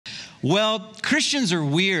Well, Christians are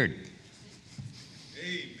weird.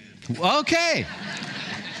 Amen. Okay.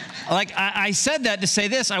 Like, I said that to say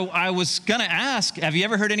this. I was going to ask, have you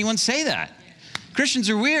ever heard anyone say that? Christians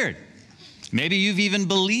are weird. Maybe you've even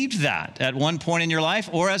believed that at one point in your life,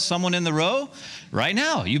 or as someone in the row right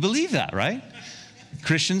now, you believe that, right?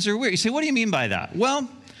 Christians are weird. You say, what do you mean by that? Well,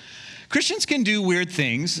 Christians can do weird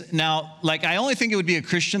things. Now, like, I only think it would be a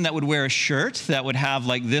Christian that would wear a shirt that would have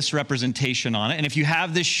like this representation on it. And if you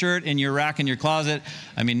have this shirt in your rack in your closet,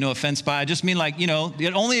 I mean, no offense, but I just mean like,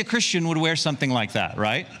 only a Christian would wear something like that,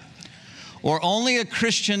 right? Or only a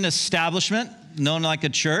Christian establishment, known like a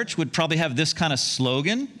church, would probably have this kind of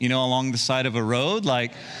slogan, along the side of a road,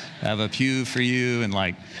 like, have a pew for you, and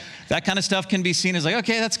like, that kind of stuff can be seen as like,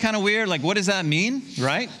 okay, that's kind of weird. Like, what does that mean,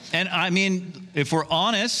 right? And I mean, if we're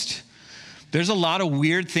honest, there's a lot of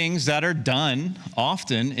weird things that are done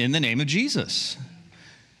often in the name of Jesus.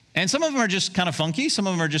 And some of them are just kind of funky. Some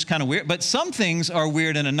of them are just kind of weird. But some things are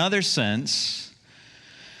weird in another sense,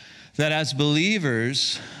 that as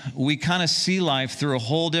believers, we kind of see life through a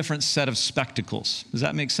whole different set of spectacles. Does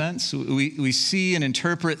that make sense? We see and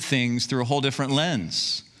interpret things through a whole different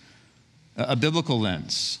lens, a biblical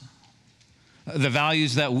lens. The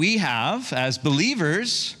values that we have as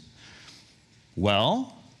believers,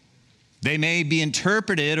 well, they may be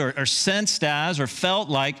interpreted or sensed as or felt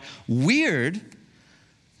like weird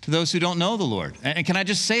to those who don't know the Lord. And can I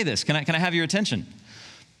just say this? Can I have your attention?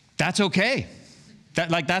 That's okay.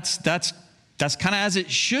 That's kind of as it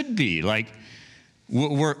should be. Like,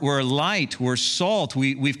 we're light, we're salt.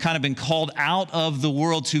 We've kind of been called out of the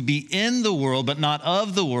world to be in the world, but not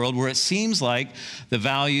of the world, where it seems like the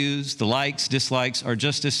values, the likes, dislikes are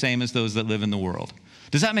just the same as those that live in the world.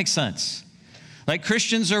 Does that make sense? Like,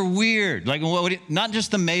 Christians are weird. Like, not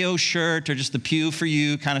just the Mayo shirt or just the pew for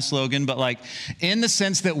you kind of slogan, but like in the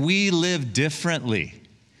sense that we live differently.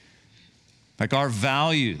 Like, our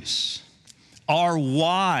values, our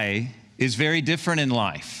why is very different in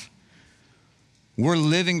life. We're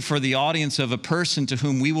living for the audience of a person to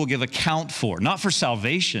whom we will give account for, not for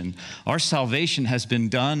salvation. Our salvation has been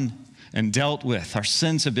done and dealt with. Our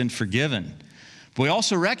sins have been forgiven. But we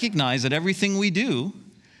also recognize that everything we do,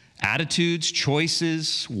 attitudes,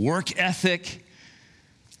 choices, work ethic,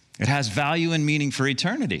 it has value and meaning for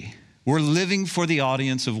eternity. We're living for the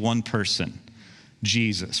audience of one person,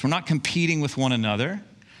 Jesus. We're not competing with one another.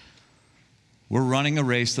 We're running a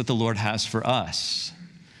race that the Lord has for us.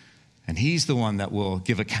 And He's the one that we'll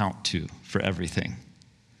give account to for everything.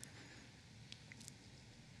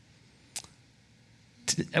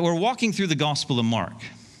 We're walking through the Gospel of Mark.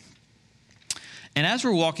 And as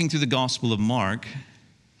we're walking through the Gospel of Mark,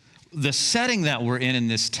 the setting that we're in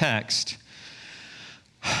this text,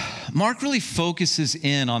 Mark really focuses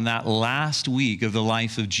in on that last week of the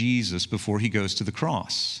life of Jesus before He goes to the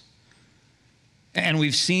cross. And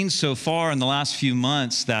we've seen so far in the last few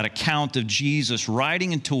months that account of Jesus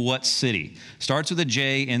riding into what city? Starts with a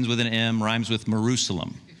J, ends with an M, rhymes with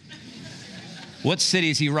Jerusalem. What city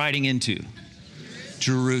is He riding into?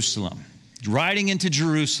 Jerusalem. Riding into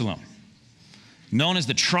Jerusalem. Known as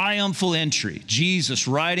the triumphal entry. Jesus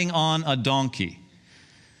riding on a donkey.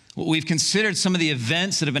 We've considered some of the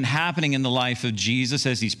events that have been happening in the life of Jesus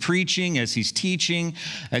as He's preaching, as He's teaching,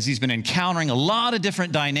 as He's been encountering a lot of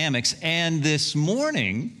different dynamics. And this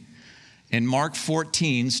morning, in Mark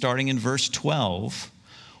 14, starting in verse 12,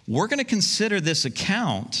 we're going to consider this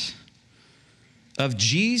account of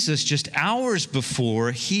Jesus just hours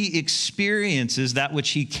before He experiences that which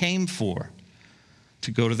He came for,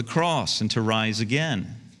 to go to the cross and to rise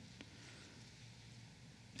again.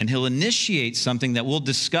 And He'll initiate something that we'll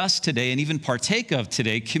discuss today and even partake of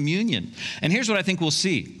today, communion. And here's what I think we'll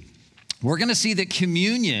see. We're going to see that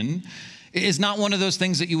communion is not one of those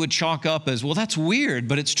things that you would chalk up as, well, that's weird,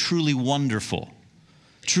 but it's truly wonderful.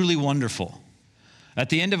 Truly wonderful. At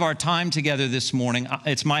the end of our time together this morning,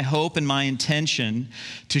 it's my hope and my intention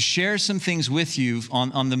to share some things with you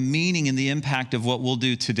on the meaning and the impact of what we'll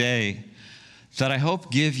do today that I hope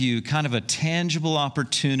give you kind of a tangible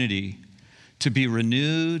opportunity to be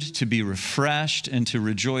renewed, to be refreshed, and to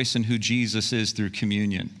rejoice in who Jesus is through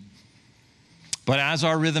communion. But as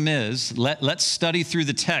our rhythm is, let's study through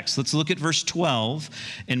the text. Let's look at verse 12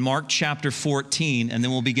 in Mark chapter 14, and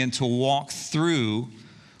then we'll begin to walk through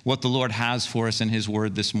what the Lord has for us in His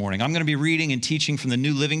Word this morning. I'm going to be reading and teaching from the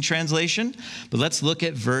New Living Translation, but let's look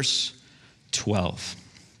at verse 12.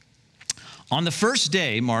 On the first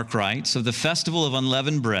day, Mark writes, of the festival of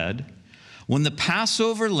unleavened bread, when the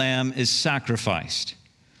Passover lamb is sacrificed.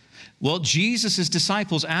 Well, Jesus'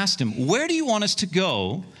 disciples asked Him, where do you want us to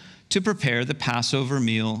go to prepare the Passover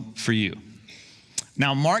meal for you?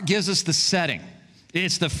 Now, Mark gives us the setting.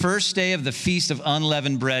 It's the first day of the Feast of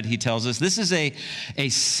Unleavened Bread, he tells us. This is a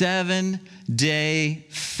 7-day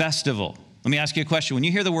festival. Let me ask you a question. When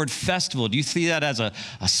you hear the word festival, do you see that as a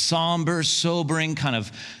somber, sobering, kind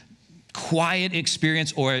of quiet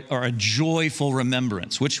experience or a joyful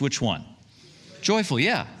remembrance? Which one? Joyful,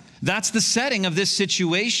 yeah. That's the setting of this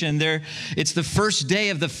situation. It's the first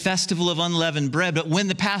day of the Festival of Unleavened Bread, but when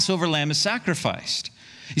the Passover lamb is sacrificed.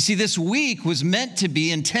 You see, this week was meant to be,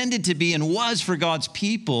 intended to be, and was for God's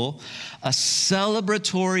people a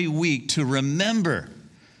celebratory week to remember,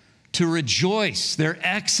 to rejoice their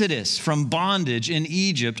exodus from bondage in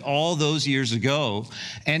Egypt all those years ago,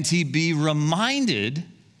 and to be reminded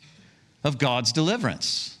of God's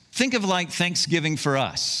deliverance. Think of like Thanksgiving for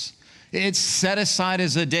us. It's set aside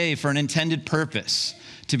as a day for an intended purpose,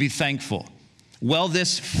 to be thankful. Well,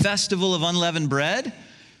 this festival of unleavened bread,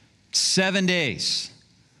 7 days,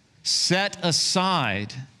 set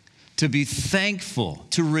aside to be thankful,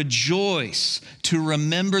 to rejoice, to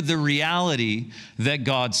remember the reality that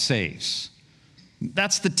God saves.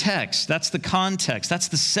 That's the text, that's the context, that's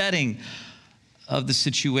the setting of the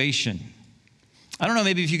situation. I don't know,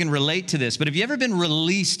 maybe if you can relate to this, but have you ever been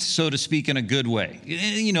released, so to speak, in a good way?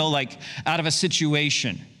 You know, like out of a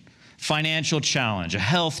situation, financial challenge, a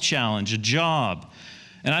health challenge, a job.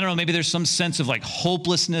 And I don't know, maybe there's some sense of like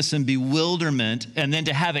hopelessness and bewilderment, and then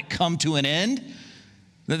to have it come to an end.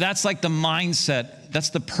 That's like the mindset,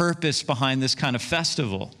 that's the purpose behind this kind of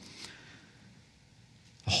festival.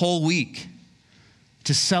 A whole week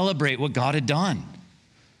to celebrate what God had done.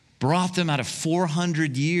 Brought them out of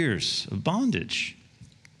 400 years of bondage.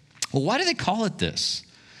 Well, why do they call it this?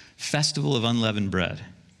 Festival of Unleavened Bread.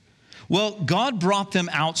 Well, God brought them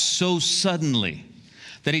out so suddenly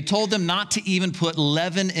that he told them not to even put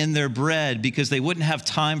leaven in their bread because they wouldn't have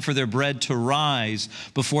time for their bread to rise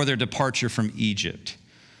before their departure from Egypt.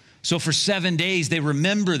 So for 7 days, they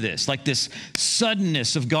remember this, like this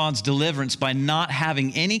suddenness of God's deliverance by not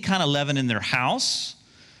having any kind of leaven in their house,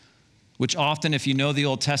 which often, if you know the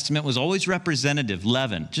Old Testament, was always representative,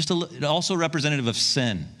 leaven, also representative of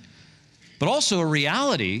sin, but also a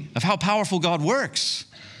reality of how powerful God works,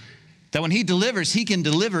 that when he delivers, he can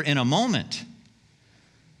deliver in a moment.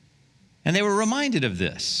 And they were reminded of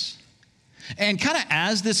this. And kind of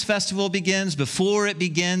as this festival begins, before it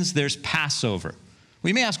begins, there's Passover.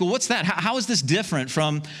 We may ask, well, what's that? How is this different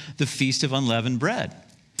from the Feast of Unleavened Bread?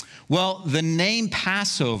 Well, the name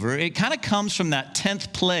Passover, it kind of comes from that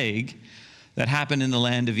 10th plague that happened in the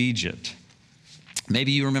land of Egypt.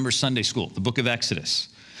 Maybe you remember Sunday school, the book of Exodus.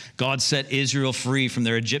 God set Israel free from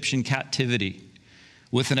their Egyptian captivity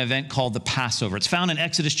with an event called the Passover. It's found in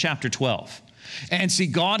Exodus chapter 12. And see,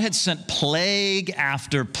 God had sent plague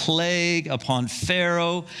after plague upon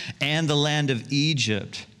Pharaoh and the land of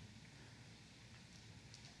Egypt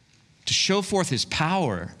to show forth his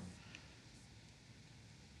power,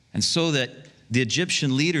 and so that the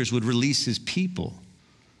Egyptian leaders would release his people.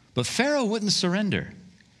 But Pharaoh wouldn't surrender.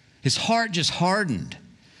 His heart just hardened,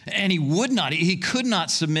 and he could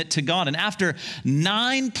not submit to God. And after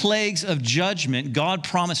 9 plagues of judgment, God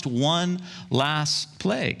promised one last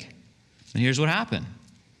plague. And here's what happened.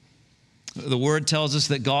 The word tells us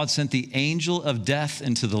that God sent the angel of death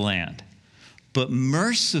into the land, but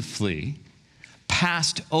mercifully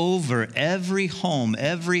passed over every home,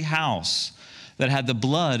 every house that had the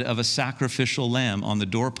blood of a sacrificial lamb on the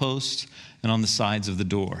doorpost and on the sides of the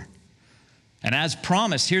door. And as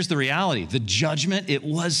promised, here's the reality. The judgment, it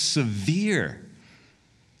was severe.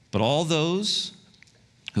 But all those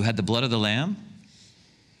who had the blood of the lamb,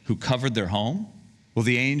 who covered their home, well,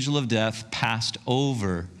 the angel of death passed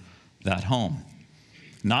over that home.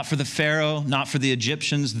 Not for the Pharaoh, not for the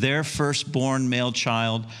Egyptians. Their firstborn male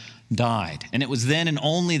child died. And it was then and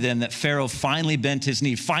only then that Pharaoh finally bent his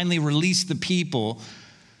knee, finally released the people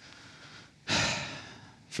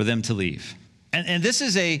for them to leave. And this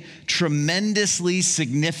is a tremendously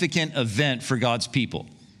significant event for God's people.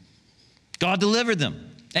 God delivered them.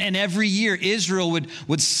 And every year, Israel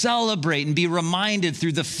would celebrate and be reminded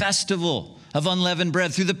through the festival of unleavened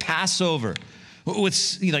bread, through the Passover,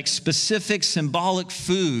 with like specific symbolic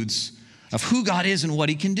foods of who God is and what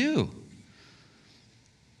he can do.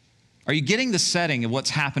 Are you getting the setting of what's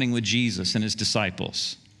happening with Jesus and his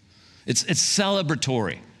disciples? It's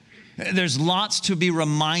celebratory. There's lots to be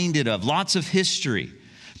reminded of, lots of history.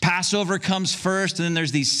 Passover comes first, and then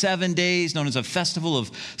there's these 7 days known as a festival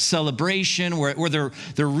of celebration where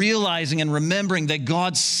they're realizing and remembering that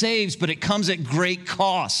God saves, but it comes at great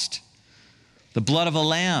cost. The blood of a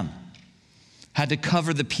lamb had to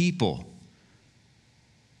cover the people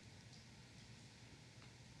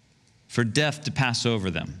for death to pass over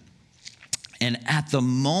them. And at the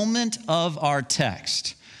moment of our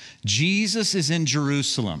text, Jesus is in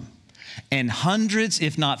Jerusalem, and hundreds,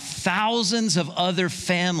 if not thousands of other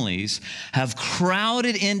families have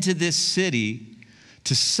crowded into this city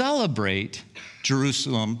to celebrate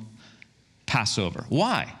Jerusalem Passover.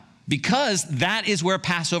 Why? Because that is where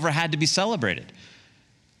Passover had to be celebrated,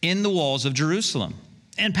 in the walls of Jerusalem.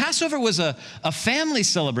 And Passover was a family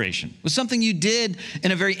celebration. It was something you did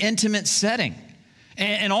in a very intimate setting.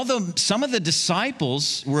 And although some of the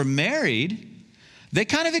disciples were married, they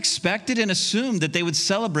kind of expected and assumed that they would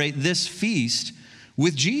celebrate this feast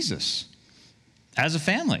with Jesus as a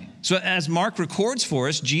family. So as Mark records for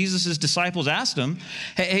us, Jesus' disciples asked him,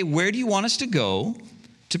 hey, where do you want us to go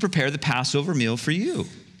to prepare the Passover meal for you?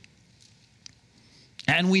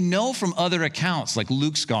 And we know from other accounts, like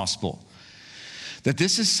Luke's gospel, that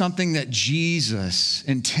this is something that Jesus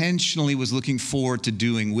intentionally was looking forward to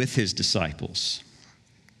doing with his disciples.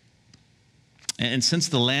 And since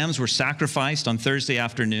the lambs were sacrificed on Thursday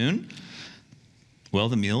afternoon, well,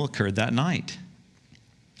 the meal occurred that night.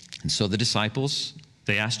 And so the disciples,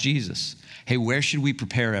 they asked Jesus, hey, where should we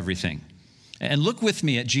prepare everything? And look with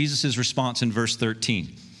me at Jesus' response in verse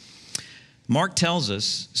 13. Mark tells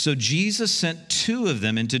us, so Jesus sent 2 of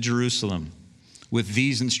them into Jerusalem with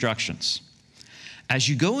these instructions. As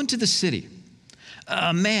you go into the city,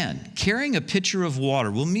 a man carrying a pitcher of water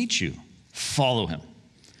will meet you. Follow him.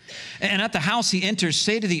 And at the house he enters,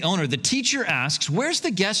 say to the owner, the teacher asks, where's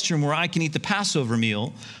the guest room where I can eat the Passover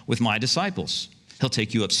meal with my disciples? He'll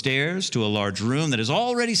take you upstairs to a large room that is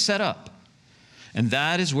already set up. And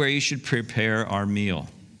that is where you should prepare our meal.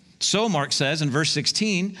 So Mark says in verse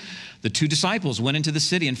 16, the 2 disciples went into the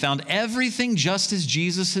city and found everything just as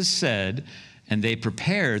Jesus has said, and they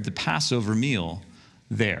prepared the Passover meal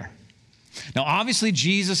there. Now, obviously,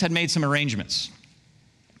 Jesus had made some arrangements.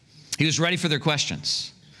 He was ready for their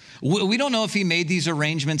questions. We don't know if he made these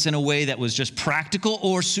arrangements in a way that was just practical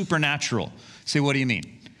or supernatural. Say, what do you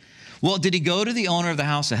mean? Well, did he go to the owner of the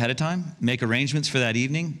house ahead of time, make arrangements for that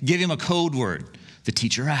evening, give him a code word? The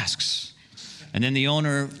teacher asks. And then the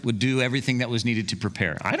owner would do everything that was needed to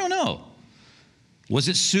prepare. I don't know. Was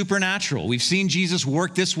it supernatural? We've seen Jesus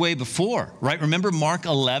work this way before, right? Remember Mark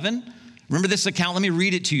 11? Remember this account? Let me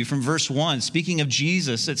read it to you from verse 1. Speaking of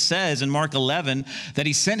Jesus, it says in Mark 11 that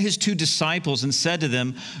he sent his 2 disciples and said to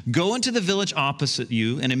them, go into the village opposite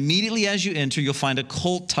you, and immediately as you enter, you'll find a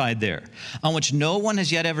colt tied there, on which no one has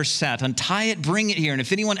yet ever sat. Untie it, bring it here. And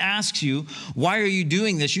if anyone asks you, why are you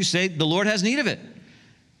doing this? You say, the Lord has need of it.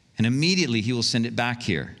 And immediately he will send it back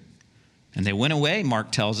here. And they went away,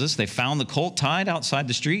 Mark tells us. They found the colt tied outside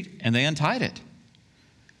the street, and they untied it.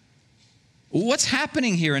 What's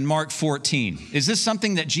happening here in Mark 14? Is this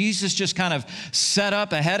something that Jesus just kind of set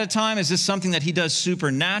up ahead of time? Is this something that he does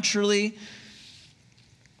supernaturally?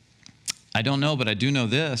 I don't know, but I do know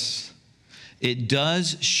this. It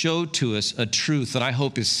does show to us a truth that I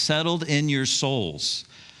hope is settled in your souls,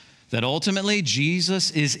 that ultimately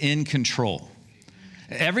Jesus is in control.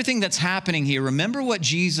 Everything that's happening here, remember what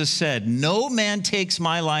Jesus said, no man takes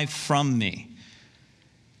my life from me.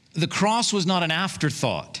 The cross was not an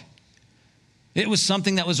afterthought. It was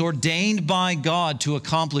something that was ordained by God to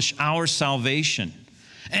accomplish our salvation.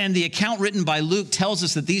 And the account written by Luke tells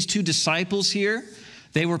us that these 2 disciples here,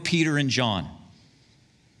 they were Peter and John.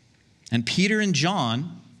 And Peter and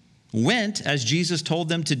John went, as Jesus told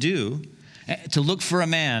them to do, to look for a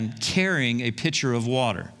man carrying a pitcher of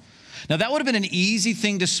water. Now, that would have been an easy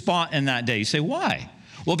thing to spot in that day. You say, why?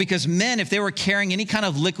 Well, because men, if they were carrying any kind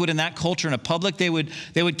of liquid in that culture in a public, they would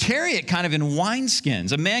carry it kind of in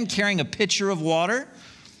wineskins. A man carrying a pitcher of water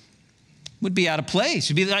would be out of place.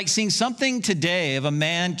 It'd be like seeing something today of a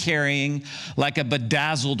man carrying like a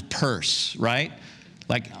bedazzled purse, right?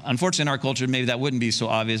 Like, unfortunately, in our culture, maybe that wouldn't be so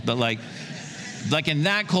obvious, but like in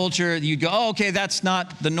that culture, you'd go, oh, okay, that's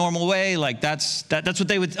not the normal way. Like, that's what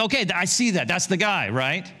they would, okay, I see that. That's the guy,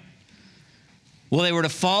 right? Well, they were to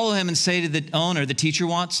follow him and say to the owner, the teacher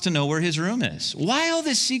wants to know where his room is. Why all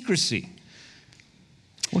this secrecy?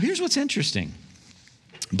 Well, here's what's interesting.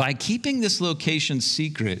 By keeping this location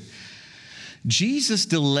secret, Jesus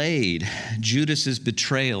delayed Judas's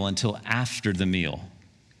betrayal until after the meal.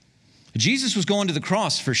 Jesus was going to the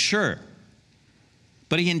cross for sure,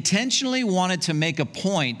 but he intentionally wanted to make a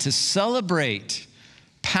point to celebrate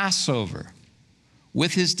Passover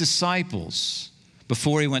with his disciples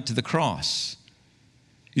before he went to the cross.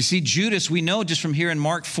 You see, Judas, we know just from here in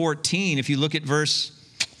Mark 14, if you look at verse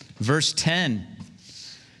 10,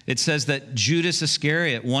 it says that Judas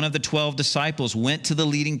Iscariot, one of the 12 disciples, went to the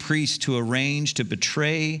leading priest to arrange to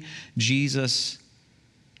betray Jesus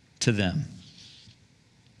to them.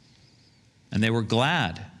 And they were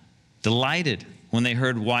glad delighted when they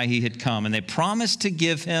heard why he had come, and they promised to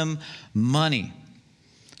give him money.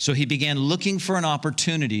 So he began looking for an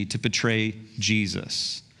opportunity to betray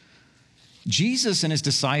Jesus. Jesus and his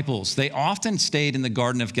disciples, they often stayed in the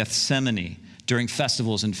Garden of Gethsemane during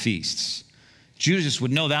festivals and feasts. Judas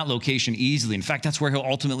would know that location easily. In fact, that's where he'll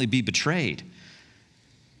ultimately be betrayed.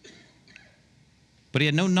 But he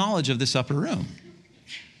had no knowledge of this upper room,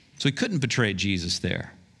 so he couldn't betray Jesus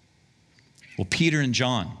there. Well, Peter and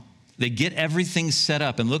John, they get everything set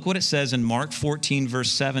up. And look what it says in Mark 14,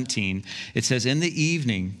 verse 17. It says, in the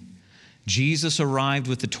evening, Jesus arrived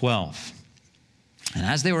with the 12. And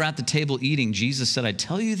as they were at the table eating, Jesus said, I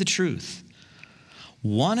tell you the truth.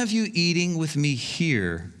 One of you eating with me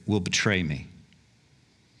here will betray me.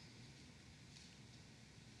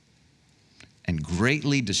 And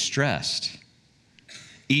greatly distressed,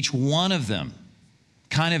 each one of them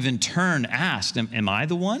kind of in turn asked, am I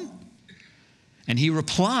the one? And he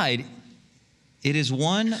replied, it is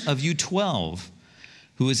one of you 12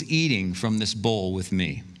 who is eating from this bowl with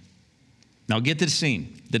me. Now get the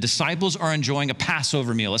scene. The disciples are enjoying a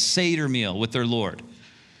Passover meal, a Seder meal with their Lord.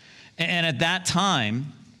 And at that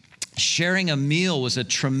time, sharing a meal was a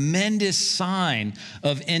tremendous sign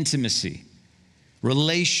of intimacy,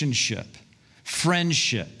 relationship,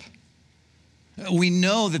 friendship. We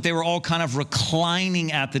know that they were all kind of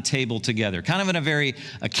reclining at the table together, kind of in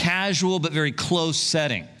a casual but very close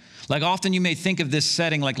setting. Like often you may think of this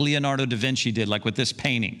setting like Leonardo da Vinci did, like with this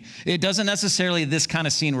painting. It doesn't necessarily this kind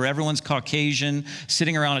of scene where everyone's Caucasian,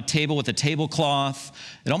 sitting around a table with a tablecloth.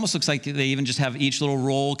 It almost looks like they even just have each little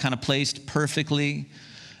roll kind of placed perfectly.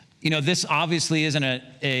 You know, this obviously isn't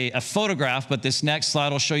a photograph, but this next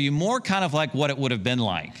slide will show you more kind of like what it would have been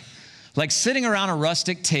like. Like sitting around a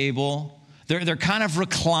rustic table, they're kind of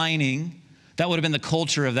reclining. That would have been the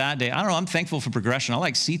culture of that day. I don't know, I'm thankful for progression. I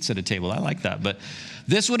like seats at a table, I like that. But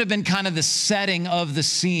this would have been kind of the setting of the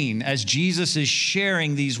scene as Jesus is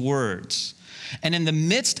sharing these words. And in the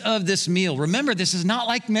midst of this meal, remember, this is not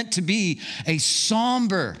like meant to be a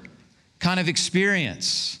somber kind of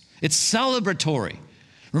experience. It's celebratory.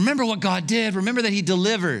 Remember what God did. Remember that he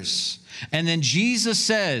delivers. And then Jesus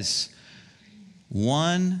says,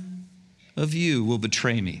 one of you will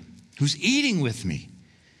betray me. Who's eating with me,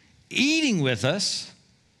 eating with us.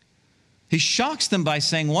 He shocks them by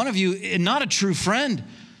saying, one of you, not a true friend,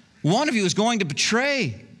 one of you is going to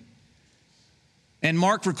betray. And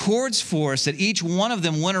Mark records for us that each one of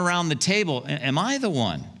them went around the table. Am I the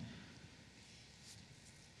one?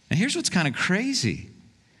 And here's what's kind of crazy.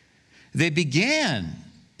 They began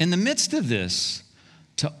in the midst of this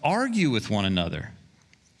to argue with one another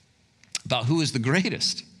about who is the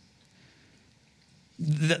greatest.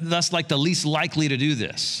 Thus, like the least likely to do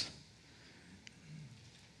this.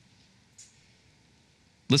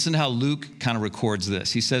 Listen to how Luke kind of records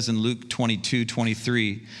this. He says in Luke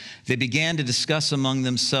 22:23, they began to discuss among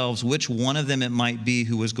themselves which one of them it might be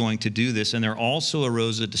who was going to do this. And there also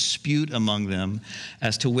arose a dispute among them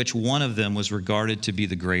as to which one of them was regarded to be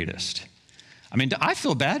the greatest. I mean, I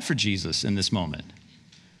feel bad for Jesus in this moment.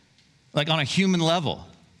 Like on a human level.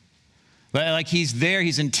 Like he's there,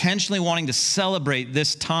 he's intentionally wanting to celebrate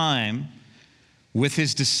this time with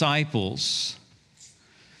his disciples,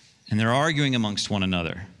 and they're arguing amongst one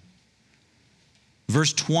another.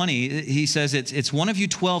 Verse 20, he says, it's one of you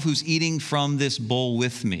 12 who's eating from this bowl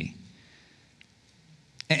with me.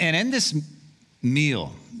 And in this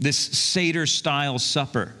meal, this Seder-style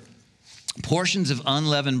supper, portions of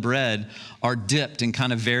unleavened bread are dipped in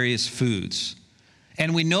kind of various foods.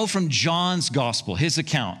 And we know from John's gospel, his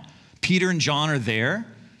account, Peter and John are there,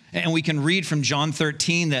 and we can read from John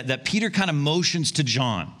 13 that Peter kind of motions to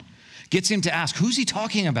John, gets him to ask, who's he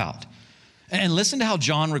talking about? And listen to how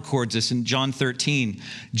John records this in John 13.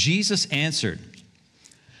 Jesus answered,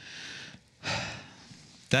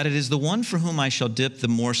 that it is the one for whom I shall dip the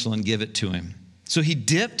morsel and give it to him. So he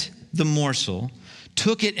dipped the morsel,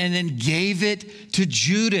 took it, and then gave it to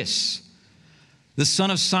Judas, the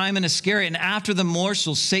son of Simon Iscariot. And after the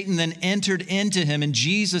morsel, Satan then entered into him. And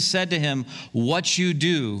Jesus said to him, what you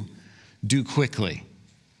do, do quickly.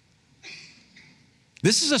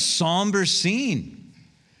 This is a somber scene.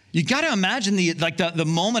 You got to imagine the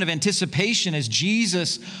moment of anticipation as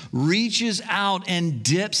Jesus reaches out and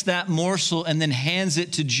dips that morsel and then hands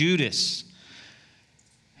it to Judas.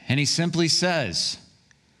 And he simply says,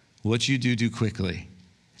 what you do, do quickly.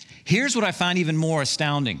 Here's what I find even more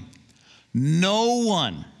astounding. No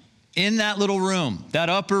one in that little room, that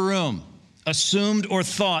upper room, assumed or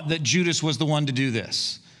thought that Judas was the one to do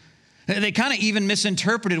this. They kind of even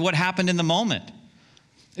misinterpreted what happened in the moment.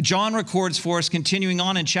 John records for us, continuing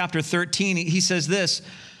on in chapter 13, he says this,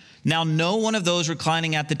 Now, no one of those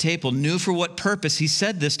reclining at the table knew for what purpose he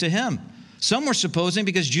said this to him. Some were supposing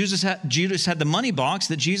because Judas had the money box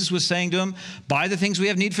that Jesus was saying to him, buy the things we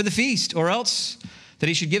have need for the feast, or else that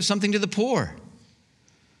he should give something to the poor.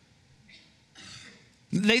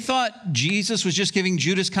 They thought Jesus was just giving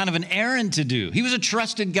Judas kind of an errand to do. He was a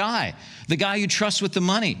trusted guy, the guy you trust with the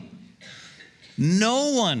money.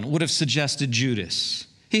 No one would have suggested Judas.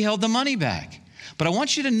 He held the money back. But I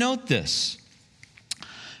want you to note this.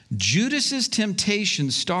 Judas's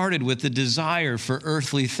temptation started with the desire for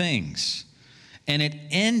earthly things, and it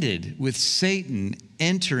ended with Satan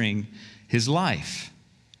entering his life.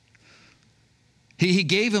 He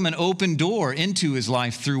gave him an open door into his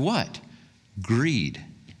life through what? Greed.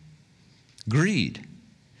 Greed.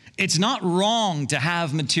 It's not wrong to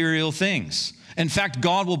have material things. In fact,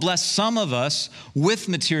 God will bless some of us with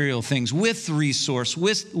material things, with resource,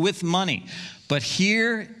 with money. But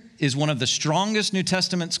here is one of the strongest New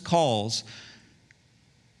Testament's calls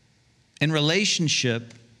in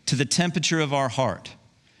relationship to the temperature of our heart.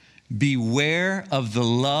 Beware of the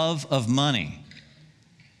love of money,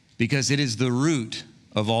 because it is the root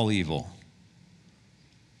of all evil.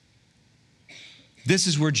 This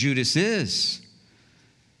is where Judas is.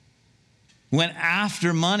 Went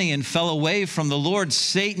after money and fell away from the Lord.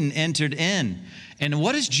 Satan entered in. And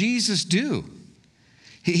what does Jesus do?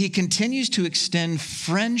 He continues to extend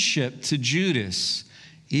friendship to Judas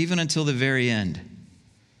even until the very end.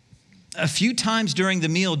 A few times during the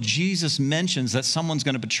meal, Jesus mentions that someone's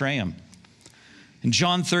going to betray him. In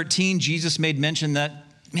John 13, Jesus made mention that,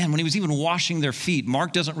 when he was even washing their feet.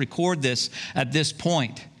 Mark doesn't record this at this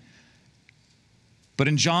point. But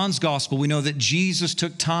in John's gospel, we know that Jesus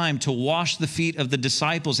took time to wash the feet of the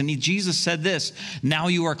disciples. And Jesus said this, now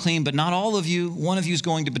you are clean, but not all of you. One of you is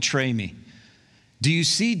going to betray me. Do you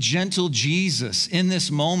see gentle Jesus in this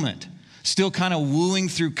moment, still kind of wooing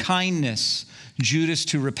through kindness Judas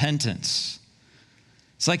to repentance?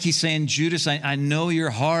 It's like he's saying, Judas, I know your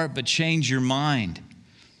heart, but change your mind.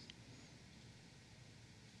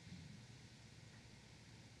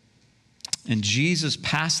 And Jesus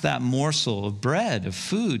passed that morsel of bread, of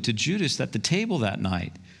food, to Judas at the table that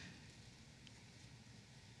night.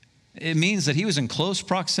 It means that he was in close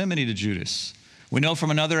proximity to Judas. We know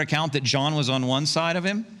from another account that John was on one side of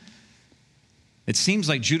him. It seems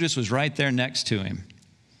like Judas was right there next to him.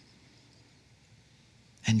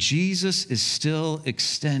 And Jesus is still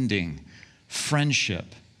extending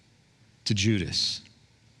friendship to Judas.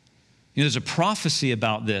 There's a prophecy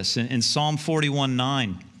about this in Psalm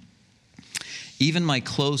 41:9. Even my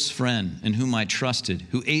close friend in whom I trusted,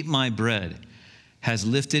 who ate my bread, has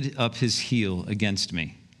lifted up his heel against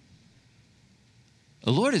me.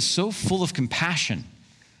 The Lord is so full of compassion.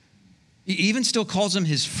 He even still calls him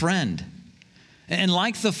his friend. And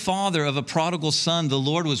like the father of a prodigal son, the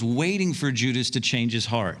Lord was waiting for Judas to change his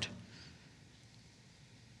heart.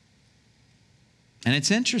 And it's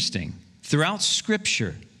interesting. Throughout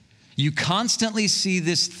Scripture, you constantly see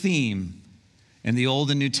this theme in the Old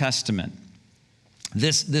and New Testament.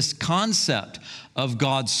 This concept of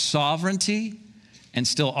God's sovereignty and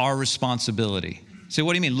still our responsibility. So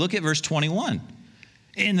what do you mean? Look at verse 21.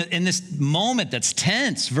 In this moment that's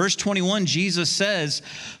tense, verse 21, Jesus says,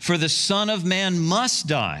 for the Son of Man must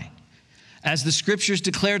die, as the Scriptures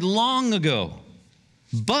declared long ago.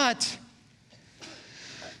 But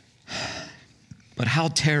how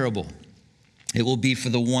terrible it will be for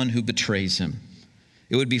the one who betrays him.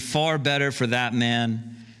 It would be far better for that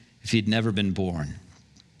man if he'd never been born.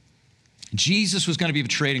 Jesus was going to be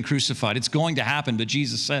betrayed and crucified. It's going to happen, but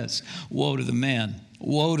Jesus says, woe to the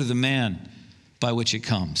man by which it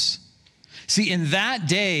comes. See, in that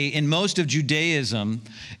day, in most of Judaism,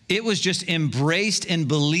 it was just embraced and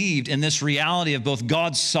believed in this reality of both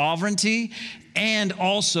God's sovereignty and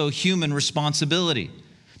also human responsibility.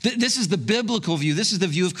 This is the biblical view. This is the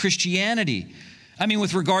view of Christianity.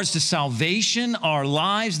 With regards to salvation, our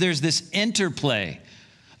lives, there's this interplay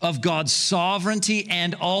of God's sovereignty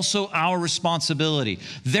and also our responsibility.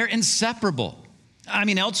 They're inseparable.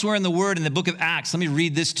 Elsewhere in the Word, in the book of Acts, let me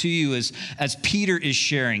read this to you as Peter is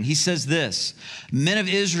sharing. He says this, men of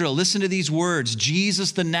Israel, listen to these words.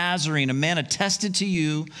 Jesus the Nazarene, a man attested to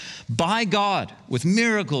you by God with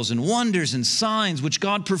miracles and wonders and signs which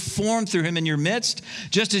God performed through him in your midst,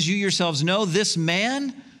 just as you yourselves know, this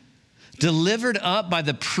man delivered up by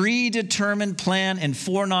the predetermined plan and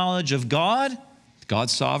foreknowledge of God,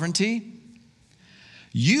 God's sovereignty,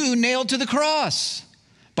 you nailed to the cross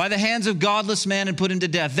by the hands of godless man and put him to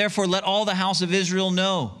death. Therefore, let all the house of Israel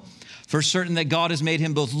know for certain that God has made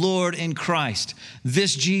him both Lord and Christ,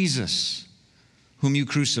 this Jesus whom you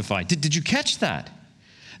crucified. Did you catch that?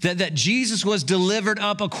 that Jesus was delivered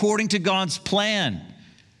up according to God's plan.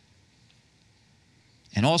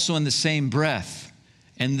 And also in the same breath,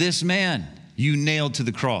 and this man you nailed to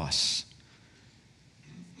the cross.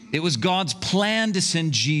 It was God's plan to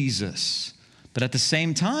send Jesus, but at the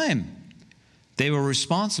same time, they were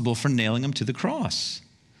responsible for nailing him to the cross.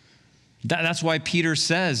 That's why Peter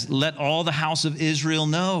says, let all the house of Israel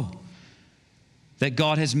know that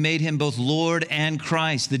God has made him both Lord and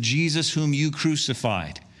Christ, the Jesus whom you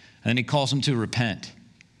crucified. And then he calls him to repent.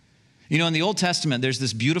 You know, in the Old Testament, there's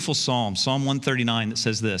this beautiful psalm, Psalm 139, that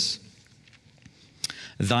says this: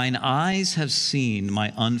 thine eyes have seen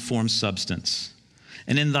my unformed substance,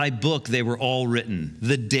 and in thy book they were all written,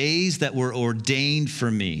 the days that were ordained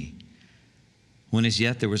for me, when as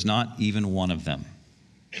yet there was not even one of them.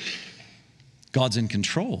 God's in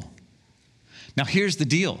control. Now here's the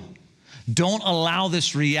deal. Don't allow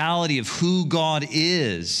this reality of who God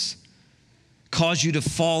is cause you to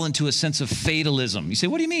fall into a sense of fatalism. You say,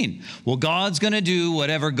 what do you mean? Well, God's going to do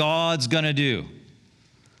whatever God's going to do.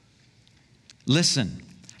 Listen,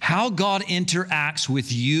 how God interacts with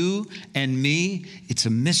you and me, it's a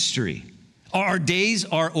mystery. Our days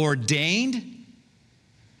are ordained.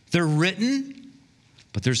 They're written,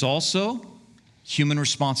 but there's also human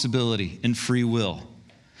responsibility and free will.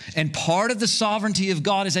 And part of the sovereignty of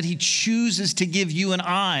God is that he chooses to give you and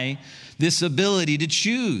I this ability to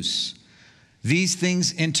choose. These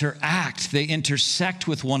things interact, they intersect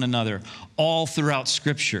with one another all throughout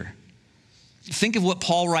Scripture. Think of what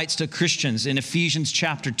Paul writes to Christians in Ephesians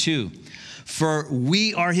chapter 2. For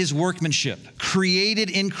we are his workmanship,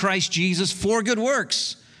 created in Christ Jesus for good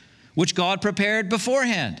works, which God prepared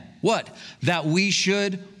beforehand. What? That we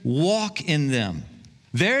should walk in them.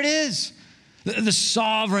 There it is. The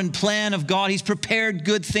sovereign plan of God. He's prepared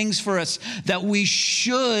good things for us that we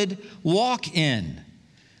should walk in.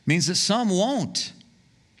 Means that some won't.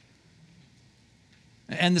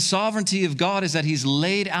 And the sovereignty of God is that he's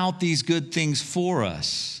laid out these good things for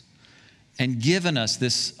us and given us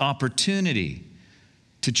this opportunity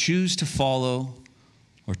to choose to follow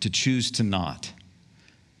or to choose to not.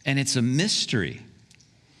 And it's a mystery.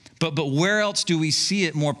 But where else do we see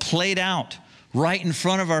it more played out right in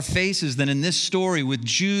front of our faces than in this story with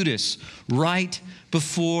Judas right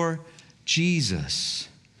before Jesus?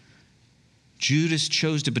 Judas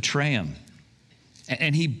chose to betray him,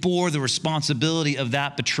 and he bore the responsibility of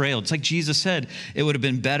that betrayal. It's like Jesus said, it would have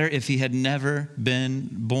been better if he had never been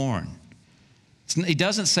born. He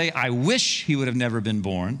doesn't say, I wish he would have never been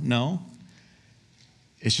born. No.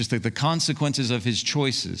 It's just that the consequences of his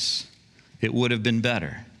choices, it would have been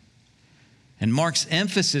better. And Mark's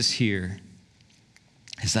emphasis here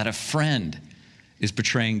is that a friend is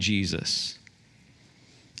betraying Jesus.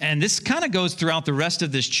 And this kind of goes throughout the rest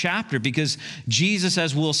of this chapter because Jesus,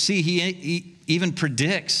 as we'll see, he even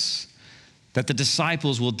predicts that the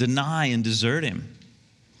disciples will deny and desert him.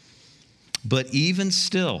 But even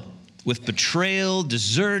still, with betrayal,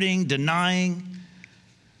 deserting, denying,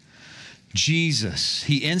 Jesus,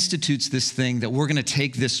 he institutes this thing that we're going to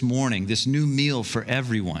take this morning, this new meal for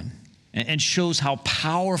everyone, and shows how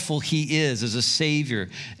powerful he is as a Savior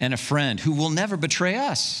and a friend who will never betray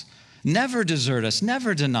us. Never desert us,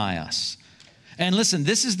 never deny us. And listen,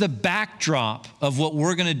 this is the backdrop of what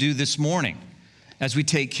we're going to do this morning as we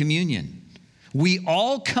take communion. We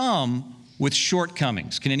all come with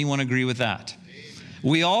shortcomings. Can anyone agree with that? Amen.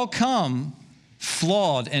 We all come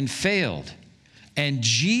flawed and failed. And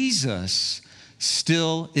Jesus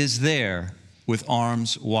still is there with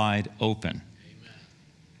arms wide open. Amen.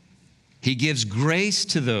 He gives grace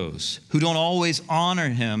to those who don't always honor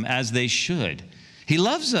him as they should. He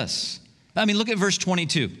loves us. I mean, look at verse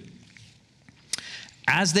 22.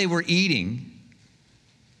 As they were eating,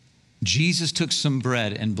 Jesus took some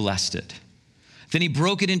bread and blessed it. Then he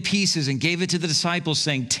broke it in pieces and gave it to the disciples,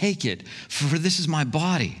 saying, take it, for this is my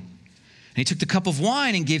body. And he took the cup of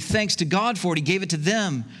wine and gave thanks to God for it. He gave it to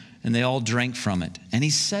them, and they all drank from it. And he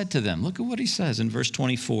said to them, look at what he says in verse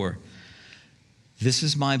 24. This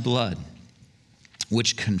is my blood,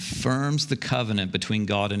 which confirms the covenant between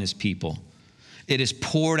God and his people. It is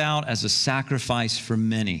poured out as a sacrifice for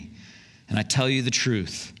many. And I tell you the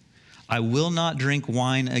truth, I will not drink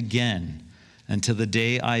wine again until the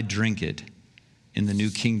day I drink it in the new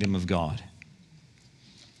kingdom of God.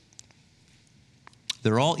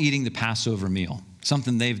 They're all eating the Passover meal,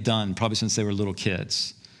 something they've done probably since they were little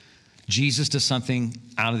kids. Jesus does something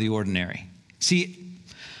out of the ordinary. See,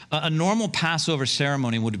 a normal Passover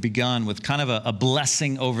ceremony would have begun with kind of a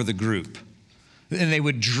blessing over the group. And they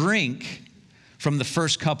would drink from the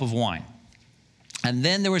first cup of wine. And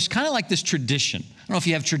then there was kind of like this tradition. I don't know if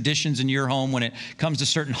you have traditions in your home when it comes to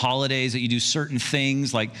certain holidays that you do certain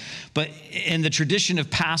things, but in the tradition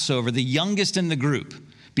of Passover, the youngest in the group,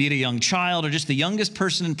 be it a young child or just the youngest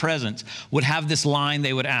person in presence, would have this line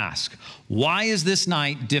they would ask: why is this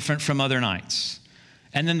night different from other nights?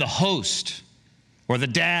 And then the host, or the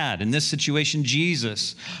dad, in this situation,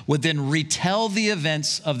 Jesus, would then retell the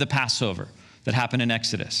events of the Passover that happened in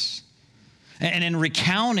Exodus. And in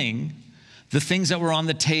recounting the things that were on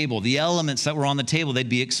the table, the elements that were on the table, they'd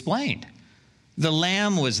be explained. The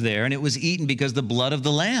lamb was there, and it was eaten because the blood of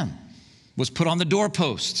the lamb was put on the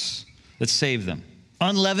doorposts that saved them.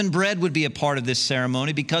 Unleavened bread would be a part of this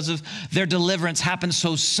ceremony because of their deliverance happened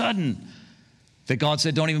so sudden that God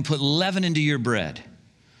said, don't even put leaven into your bread.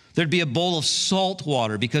 There'd be a bowl of salt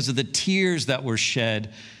water because of the tears that were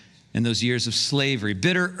shed in those years of slavery.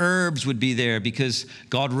 Bitter herbs would be there because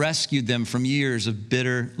God rescued them from years of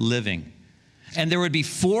bitter living. And there would be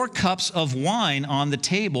 4 cups of wine on the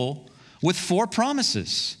table with 4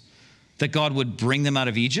 promises: that God would bring them out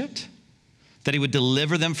of Egypt, that he would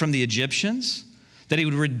deliver them from the Egyptians, that he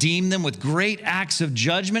would redeem them with great acts of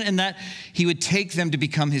judgment, and that he would take them to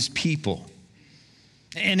become his people.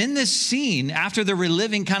 And in this scene, after they're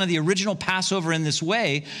reliving kind of the original Passover in this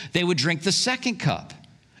way, they would drink the 2nd cup,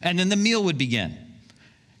 and then the meal would begin.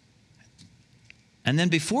 And then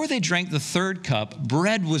before they drank the 3rd cup,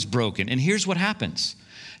 bread was broken. And here's what happens.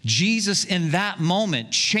 Jesus, in that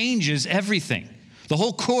moment, changes everything. The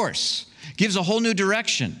whole course, gives a whole new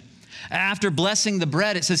direction. After blessing the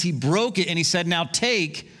bread, it says he broke it and he said, now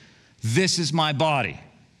take, this is my body.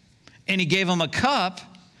 And he gave them a cup.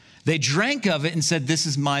 They drank of it and said, this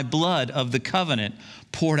is my blood of the covenant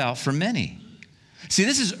poured out for many. See,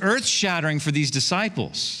 this is earth-shattering for these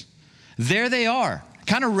disciples. There they are,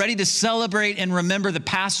 kind of ready to celebrate and remember the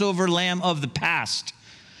Passover lamb of the past,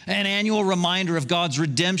 an annual reminder of God's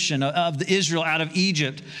redemption of Israel out of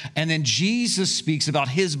Egypt. And then Jesus speaks about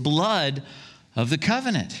his blood of the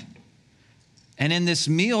covenant. And in this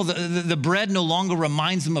meal, the bread no longer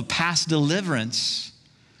reminds them of past deliverance,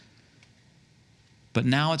 but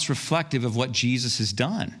now it's reflective of what Jesus has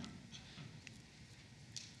done.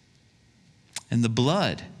 And the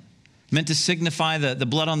blood, meant to signify the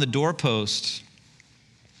blood on the doorpost,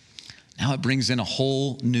 now it brings in a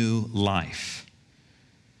whole new life.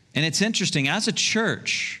 And it's interesting, as a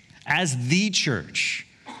church, as the church,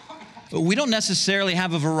 we don't necessarily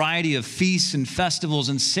have a variety of feasts and festivals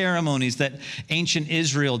and ceremonies that ancient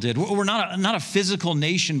Israel did. We're not a physical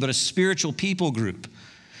nation, but a spiritual people group.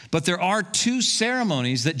 But there are 2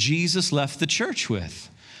 ceremonies that Jesus left the church with: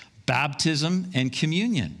 baptism and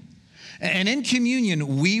communion. And in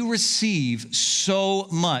communion, we receive so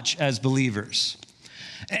much as believers.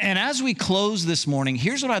 And as we close this morning,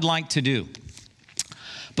 here's what I'd like to do.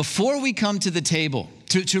 Before we come to the table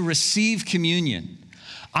to receive communion,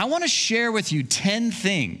 I want to share with you 10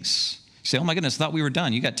 things. You say, oh my goodness, I thought we were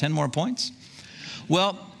done. You got 10 more points?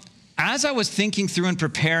 Well, as I was thinking through and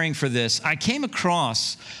preparing for this, I came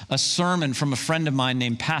across a sermon from a friend of mine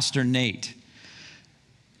named Pastor Nate.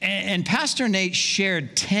 And Pastor Nate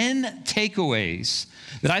shared 10 takeaways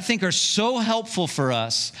that I think are so helpful for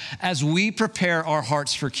us as we prepare our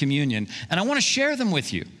hearts for communion. And I want to share them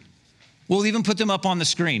with you. We'll even put them up on the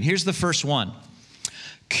screen. Here's the first one.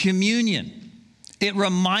 Communion. It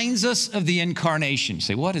reminds us of the incarnation. You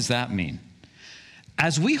say, what does that mean?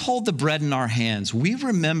 As we hold the bread in our hands, we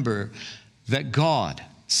remember that God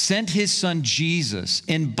sent his son Jesus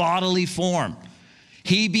in bodily form.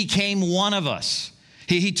 He became one of us.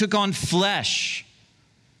 He took on flesh.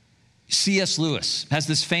 C.S. Lewis has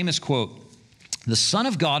this famous quote: "The Son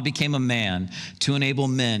of God became a man to enable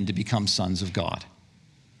men to become sons of God."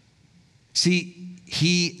 See,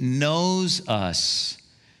 he knows us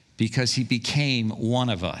because he became one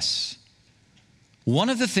of us. One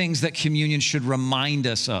of the things that communion should remind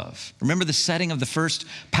us of, remember the setting of the first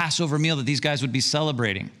Passover meal that these guys would be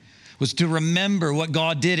celebrating, was to remember what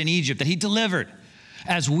God did in Egypt, that he delivered.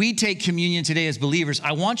 As we take communion today as believers,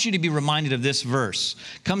 I want you to be reminded of this verse.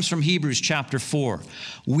 It comes from Hebrews chapter 4.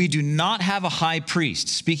 We do not have a high priest,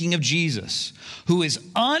 speaking of Jesus, who is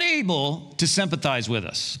unable to sympathize with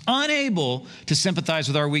us, unable to sympathize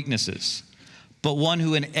with our weaknesses, but one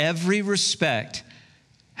who in every respect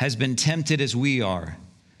has been tempted as we are,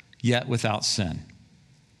 yet without sin.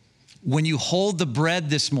 When you hold the bread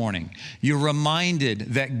this morning, you're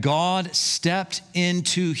reminded that God stepped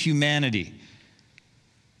into humanity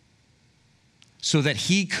so that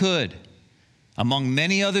he could, among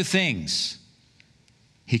many other things,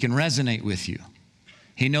 he can resonate with you.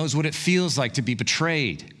 He knows what it feels like to be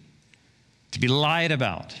betrayed, to be lied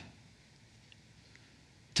about,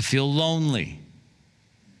 to feel lonely,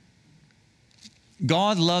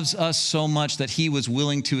 God loves us so much that he was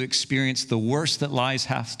willing to experience the worst that life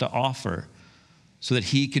has to offer so that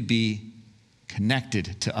he could be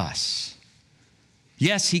connected to us.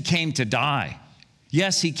 Yes, he came to die.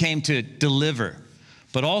 Yes, he came to deliver,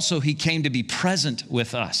 but also he came to be present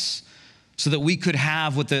with us so that we could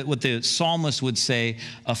have what the psalmist would say,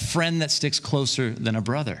 a friend that sticks closer than a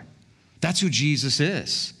brother. That's who Jesus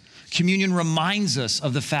is. Communion reminds us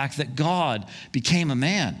of the fact that God became a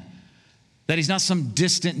man, that he's not some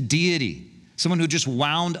distant deity, someone who just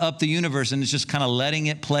wound up the universe and is just kind of letting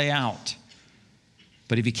it play out.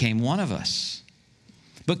 But he became one of us.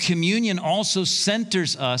 But communion also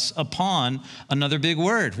centers us upon another big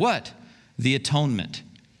word. What? The atonement.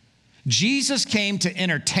 Jesus came to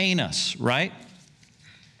entertain us, right?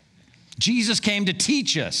 Jesus came to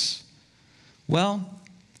teach us. Well,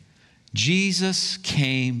 Jesus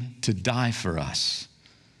came to die for us.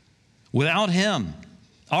 Without him,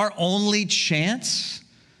 our only chance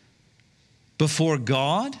before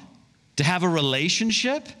God to have a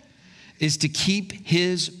relationship is to keep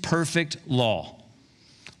his perfect law.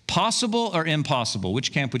 Possible or impossible?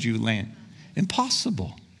 Which camp would you land?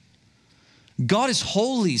 Impossible. God is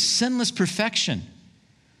holy, sinless perfection.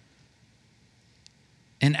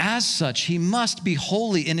 And as such, he must be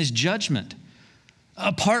holy in his judgment.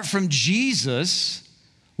 Apart from Jesus,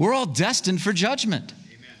 we're all destined for judgment.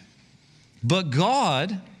 Amen. But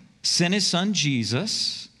God sent his son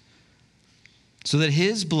Jesus so that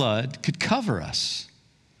his blood could cover us.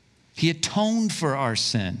 He atoned for our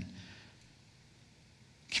sin.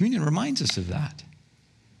 Communion reminds us of that.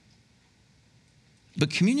 But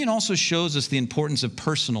communion also shows us the importance of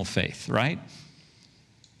personal faith, right?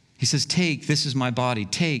 He says, take, this is my body.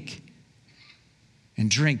 Take and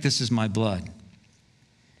drink, this is my blood.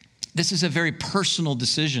 This is a very personal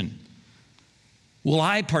decision. Will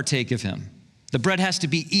I partake of him? The bread has to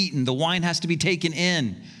be eaten. The wine has to be taken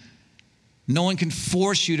in. No one can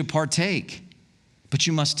force you to partake, but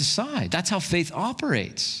you must decide. That's how faith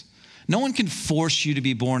operates. No one can force you to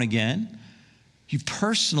be born again. You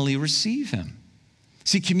personally receive him.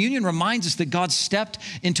 See, communion reminds us that God stepped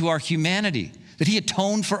into our humanity, that he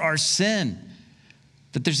atoned for our sin,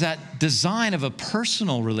 that there's that design of a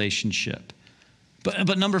personal relationship.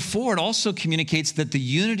 But number 4, it also communicates that the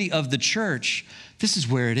unity of the church, this is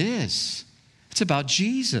where it is. It's about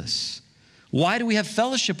Jesus. Why do we have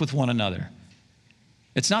fellowship with one another?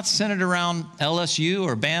 It's not centered around LSU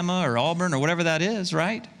or Bama or Auburn or whatever that is,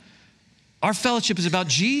 right? Our fellowship is about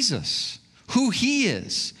Jesus, who he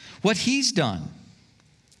is, what he's done.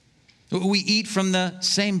 We eat from the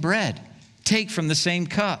same bread, take from the same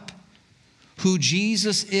cup. Who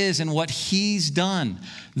Jesus is and what he's done.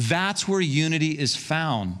 That's where unity is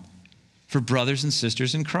found for brothers and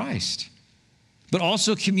sisters in Christ. But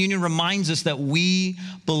also communion reminds us that we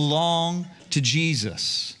belong to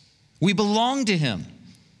Jesus. We belong to him.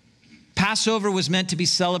 Passover was meant to be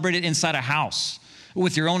celebrated inside a house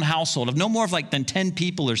with your own household of no more than 10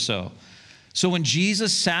 people or so. So when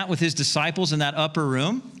Jesus sat with his disciples in that upper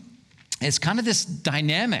room, it's kind of this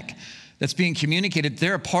dynamic that's being communicated.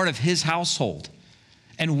 They're a part of his household.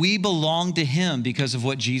 And we belong to him because of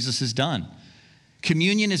what Jesus has done.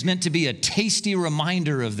 Communion is meant to be a tasty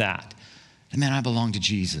reminder of that. And man, I belong to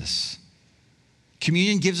Jesus.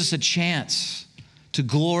 Communion gives us a chance to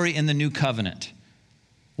glory in the new covenant.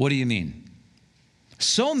 What do you mean?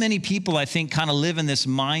 So many people, I think, kind of live in this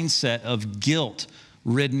mindset of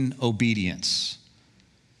guilt-ridden obedience.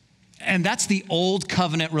 And that's the old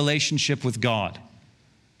covenant relationship with God.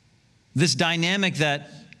 This dynamic that,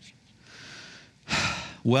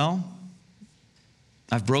 well,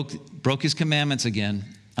 I've broke his commandments again.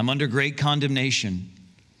 I'm under great condemnation.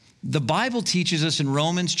 The Bible teaches us in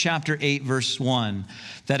Romans chapter 8, verse 1,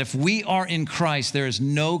 that if we are in Christ, there is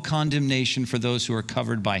no condemnation for those who are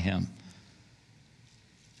covered by him.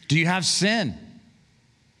 Do you have sin?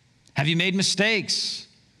 Have you made mistakes?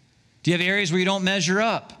 Do you have areas where you don't measure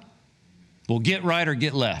up? Well, get right or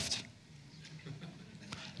get left.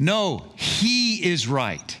 No, he is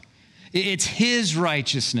right. It's his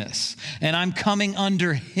righteousness. And I'm coming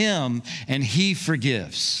under him and he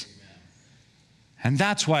forgives. And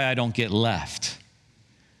that's why I don't get left.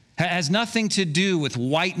 It has nothing to do with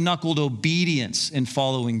white-knuckled obedience in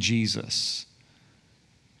following Jesus.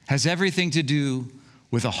 It has everything to do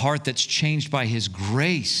with a heart that's changed by his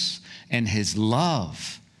grace and his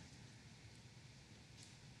love.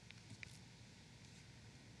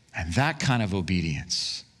 And that kind of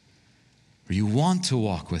obedience, where you want to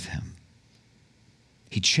walk with him,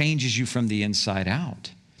 he changes you from the inside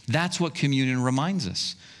out. That's what communion reminds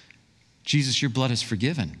us. Jesus, your blood is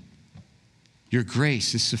forgiven. Your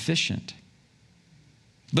grace is sufficient.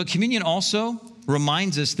 But communion also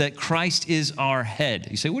reminds us that Christ is our head.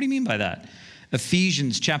 You say, what do you mean by that?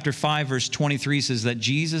 Ephesians chapter 5, verse 23 says that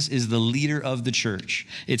Jesus is the leader of the church.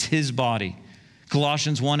 It's his body.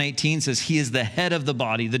 Colossians 1:18 says he is the head of the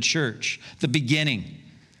body, the church, the beginning.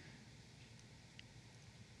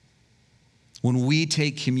 When we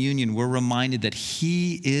take communion, we're reminded that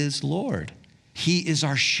he is Lord. He is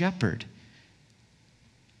our shepherd.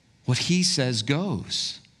 What he says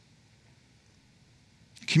goes.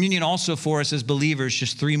 Communion also for us as believers,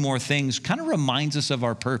 just three more things, kind of reminds us of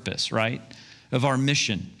our purpose, right? Of our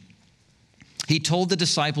mission. He told the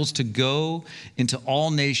disciples to go into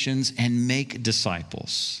all nations and make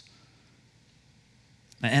disciples.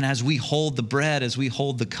 And as we hold the bread, as we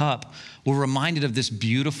hold the cup, we're reminded of this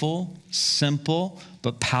beautiful, simple,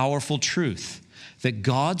 but powerful truth that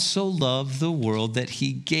God so loved the world that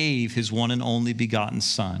he gave his one and only begotten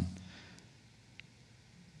Son.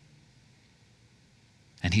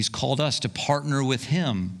 And he's called us to partner with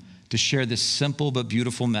him to share this simple but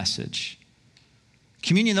beautiful message.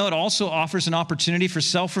 Communion, though, it also offers an opportunity for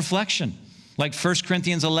self-reflection. Like 1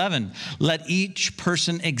 Corinthians 11, let each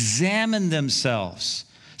person examine themselves.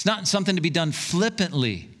 It's not something to be done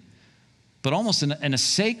flippantly, but almost in a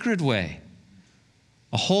sacred way.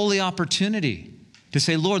 A holy opportunity to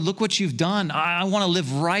say, Lord, look what you've done. I want to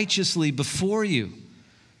live righteously before you.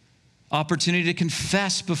 Opportunity to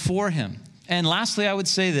confess before him. And lastly, I would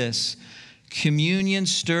say this, communion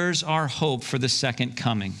stirs our hope for the second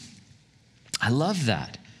coming. I love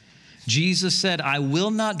that. Jesus said, I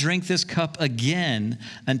will not drink this cup again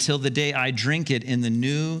until the day I drink it in the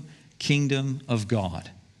new kingdom of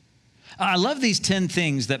God. I love these 10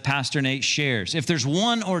 things that Pastor Nate shares. If there's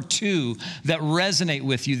one or two that resonate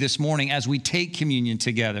with you this morning as we take communion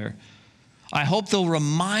together, I hope they'll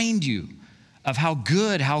remind you of how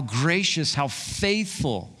good, how gracious, how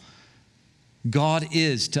faithful God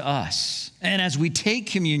is to us. And as we take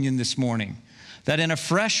communion this morning, that in a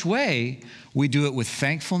fresh way, we do it with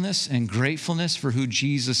thankfulness and gratefulness for who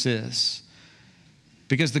Jesus is.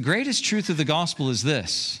 Because the greatest truth of the gospel is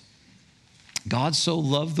this: God so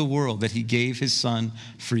loved the world that he gave his Son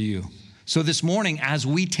for you. So this morning, as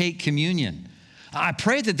we take communion, I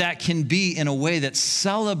pray that that can be in a way that's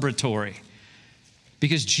celebratory,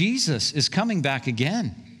 because Jesus is coming back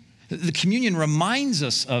again. The communion reminds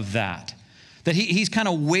us of that he's kind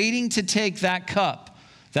of waiting to take that cup,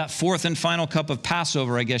 that fourth and final cup of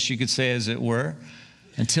Passover, I guess you could say, as it were,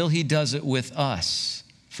 until he does it with us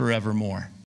forevermore.